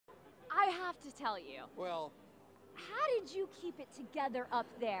have to tell you. Well, how did you keep it together up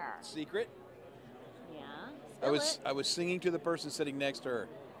there? secret. Yeah. I was singing to the person sitting next to her,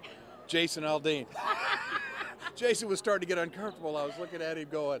 Jason Aldean. Jason was starting to get uncomfortable. I was looking at him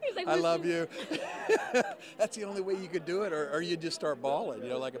going, like, I love you. That's the only way you could do it, or you just start bawling, you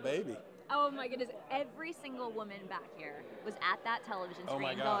know, like a baby. Oh my goodness, every single woman back here was at that television Oh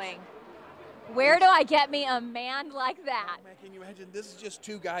my screen gosh. going, where do I get me a man like that? Oh, man, can you imagine? This is just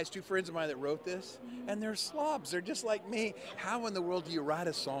two guys, two friends of mine that wrote this, and they're slobs. They're just like me. How in the world do you write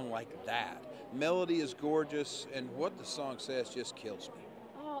a song like that? Melody is gorgeous, and what the song says just kills me.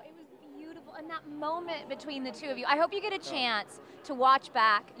 Oh, it was beautiful. And that moment between the two of you, I hope you get a chance to watch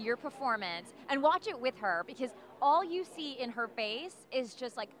back your performance and watch it with her, because all you see in her face is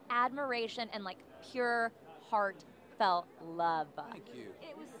just like admiration and like pure heartfelt love. Thank you.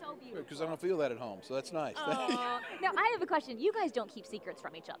 It was so beautiful. Because I don't feel that at home, so that's nice. Now, I have a question. You guys don't keep secrets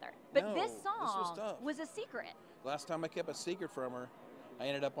from each other, but No, this this song was tough. was a secret. Last time I kept a secret from her, I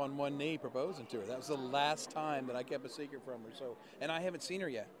ended up on one knee proposing to her. That was the last time that I kept a secret from her. So, and I haven't seen her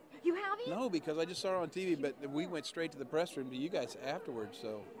yet. You haven't? No, because I just saw her on TV, but we went straight to the press room to you guys afterwards,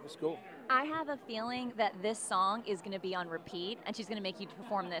 so it's cool. I have a feeling that this song is going to be on repeat, and she's going to make you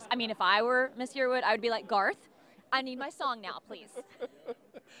perform this. I mean, if I were Miss Yearwood, I would be like, Garth, I need my song now, please.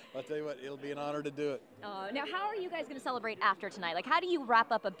 I'll tell you what, it'll be an honor to do it. Now, how are you guys going to celebrate after tonight? Like, how do you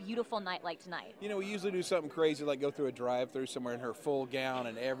wrap up a beautiful night like tonight? You know, we usually do something crazy, like go through a drive-through somewhere in her full gown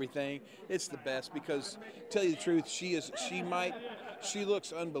and everything. It's the best because, to tell you the truth, she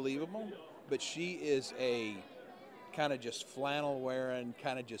looks unbelievable, but she is a kind of just flannel-wearing,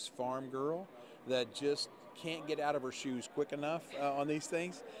 kind of just farm girl that just can't get out of her shoes quick enough on these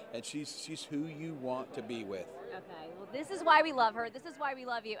things, and she's who you want to be with. Okay, well, this is why we love her. This is why we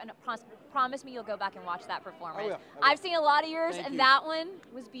love you. And promise me you'll go back and watch that performance. I will. I've seen a lot of yours, Thank and you. that one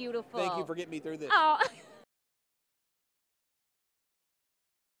was beautiful. Thank you for getting me through this. Oh.